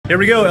Here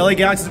we go, LA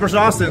Galaxy versus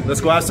Austin.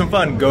 Let's go have some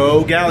fun.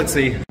 Go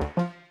Galaxy.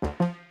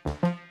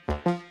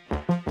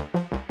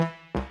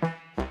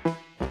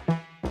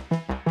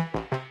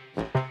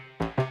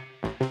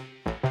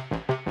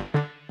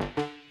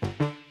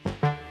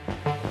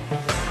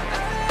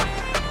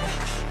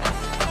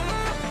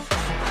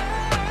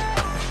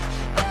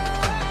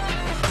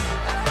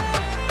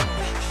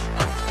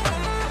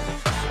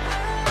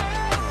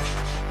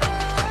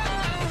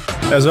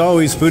 As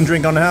always, food and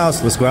drink on the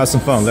house. Let's go have some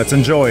fun. Let's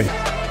enjoy.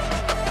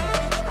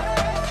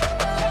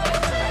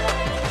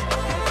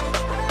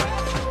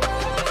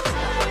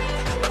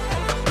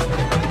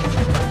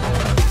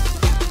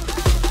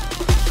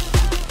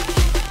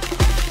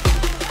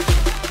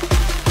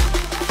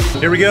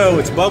 Here we go,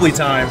 it's bubbly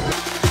time.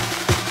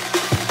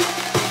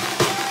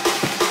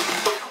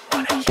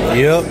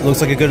 Yep,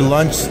 looks like a good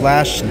lunch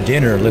slash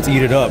dinner. Let's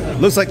eat it up.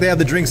 Looks like they have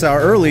the drinks out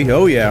early.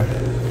 Oh yeah.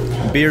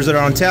 Beers that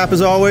are on tap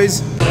as always.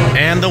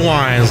 And the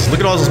wines. Look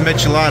at all those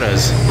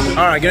micheladas.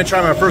 All right, gonna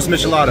try my first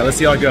michelada. Let's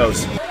see how it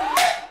goes.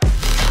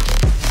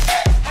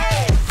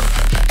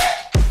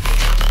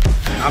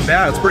 Not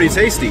bad, it's pretty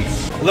tasty.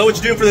 I love what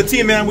you're doing for the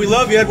team, man. We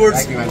love you,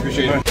 Edwards. Thank you, man.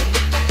 Appreciate it.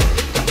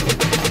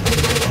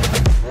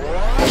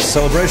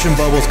 Celebration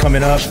bubbles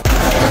coming up.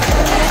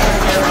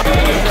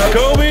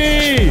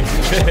 Kobe!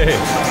 Hey.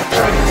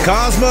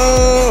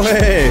 Cosmo!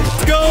 Hey!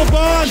 Let's go,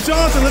 Bon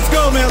Johnson! Let's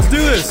go, man! Let's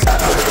do this!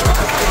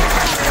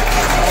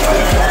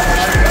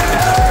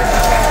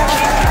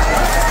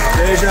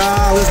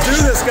 Deja! Let's do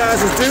this,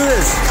 guys! Let's do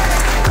this!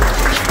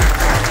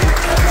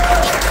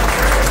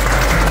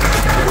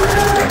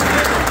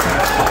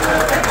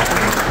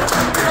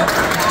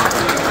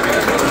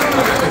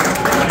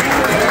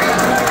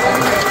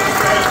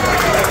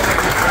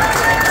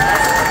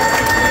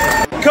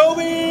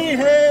 Kobe!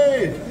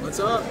 Hey! What's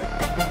up?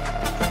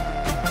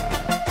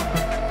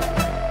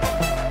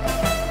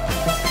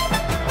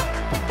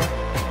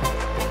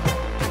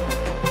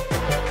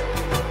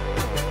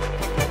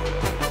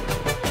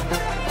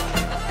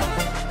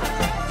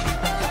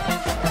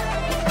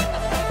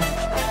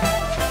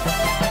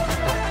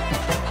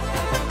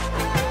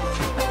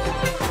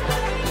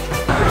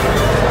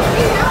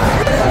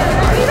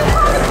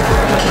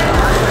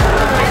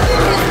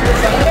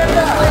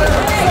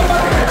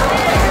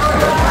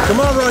 Come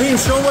on, Raheem,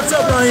 show him what's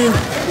up, Raheem.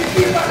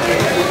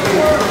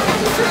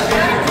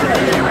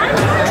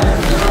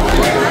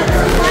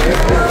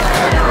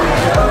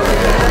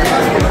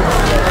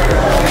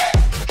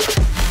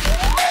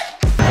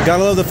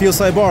 Gotta love the Feel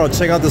Side Bar.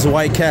 Check out this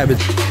white cab.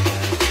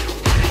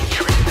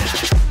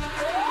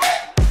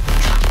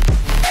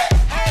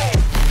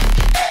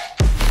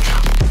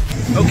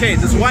 Okay,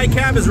 this white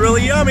cab is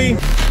really yummy.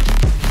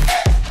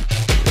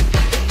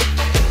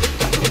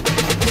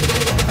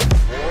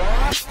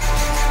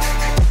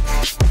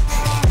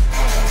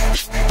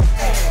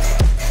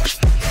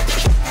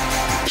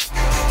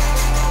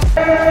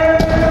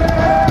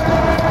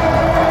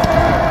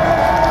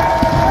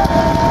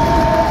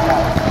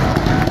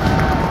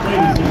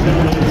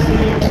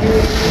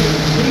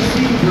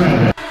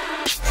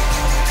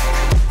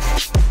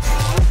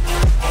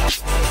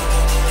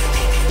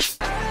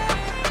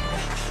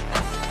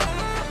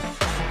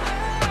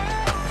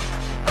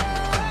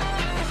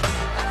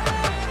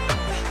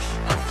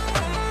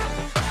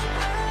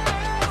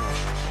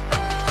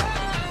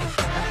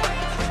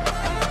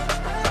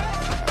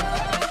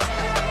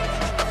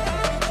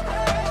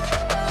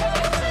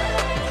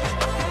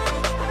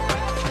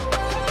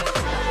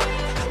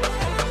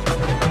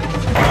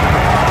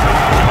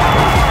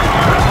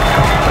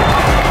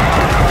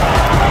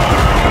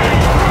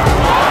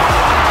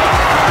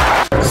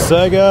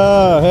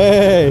 Sega,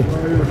 hey,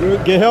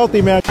 get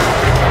healthy, man.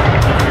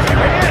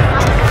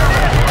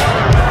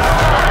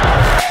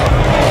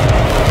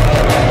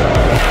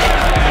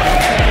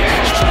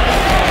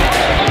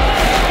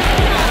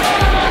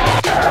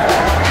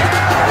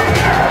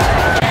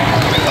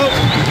 Oh.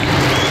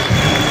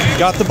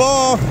 Got the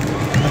ball.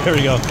 There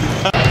we go.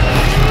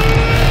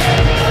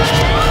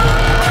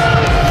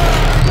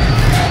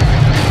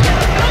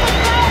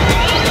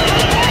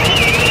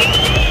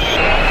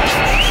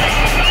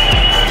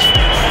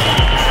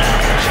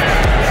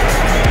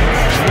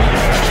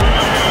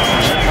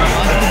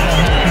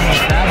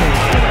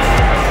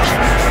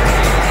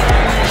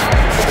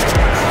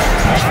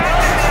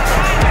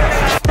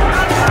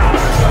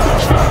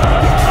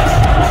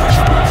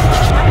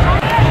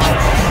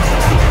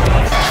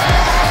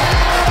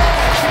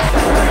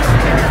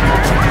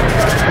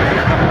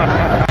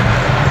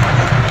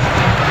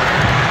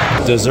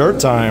 Dessert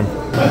time.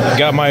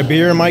 Got my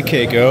beer and my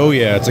cake. Oh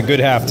yeah, it's a good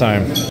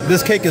halftime.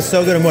 This cake is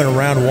so good. I'm going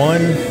round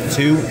 1,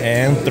 2,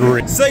 and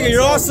 3. Sega,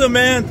 you're awesome,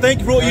 man. Thank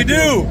you for what you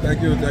do.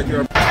 Thank you. Thank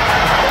you.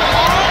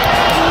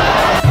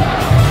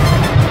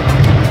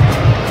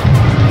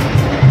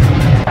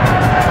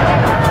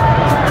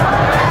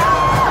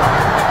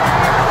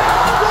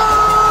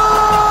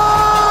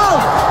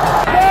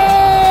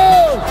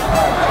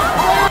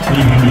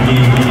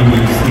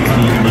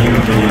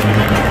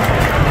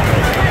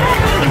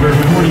 Number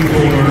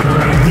 44,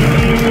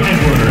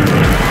 Raheem-Champions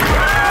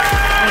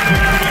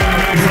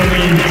Lounge.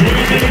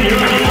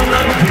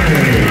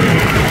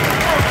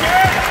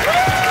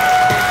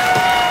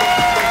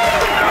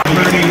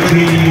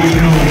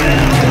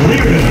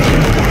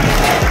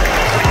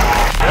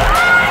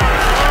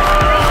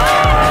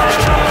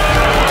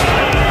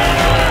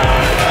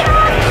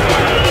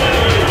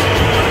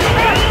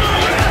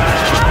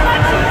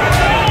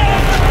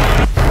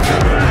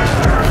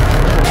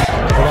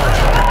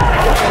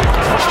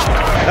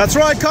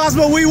 That's right,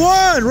 Cosmo, we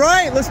won,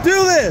 right? Let's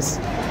do this.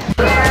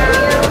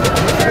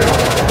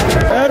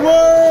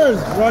 Edwards!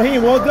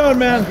 Raheem, well done,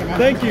 man.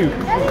 Thank you.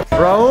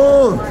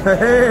 Raul,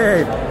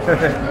 hey.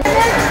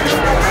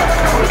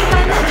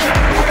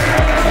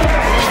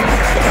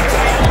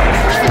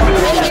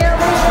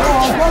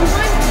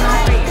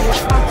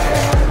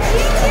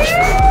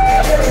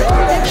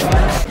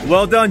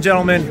 Well done,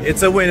 gentlemen.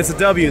 It's a win. It's a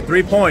W.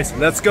 3 points.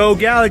 Let's go,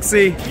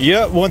 Galaxy.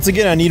 Yep. Once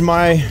again, I need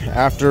my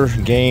after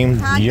game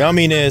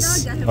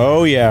yumminess.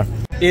 Oh, yeah.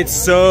 It's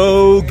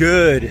so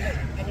good.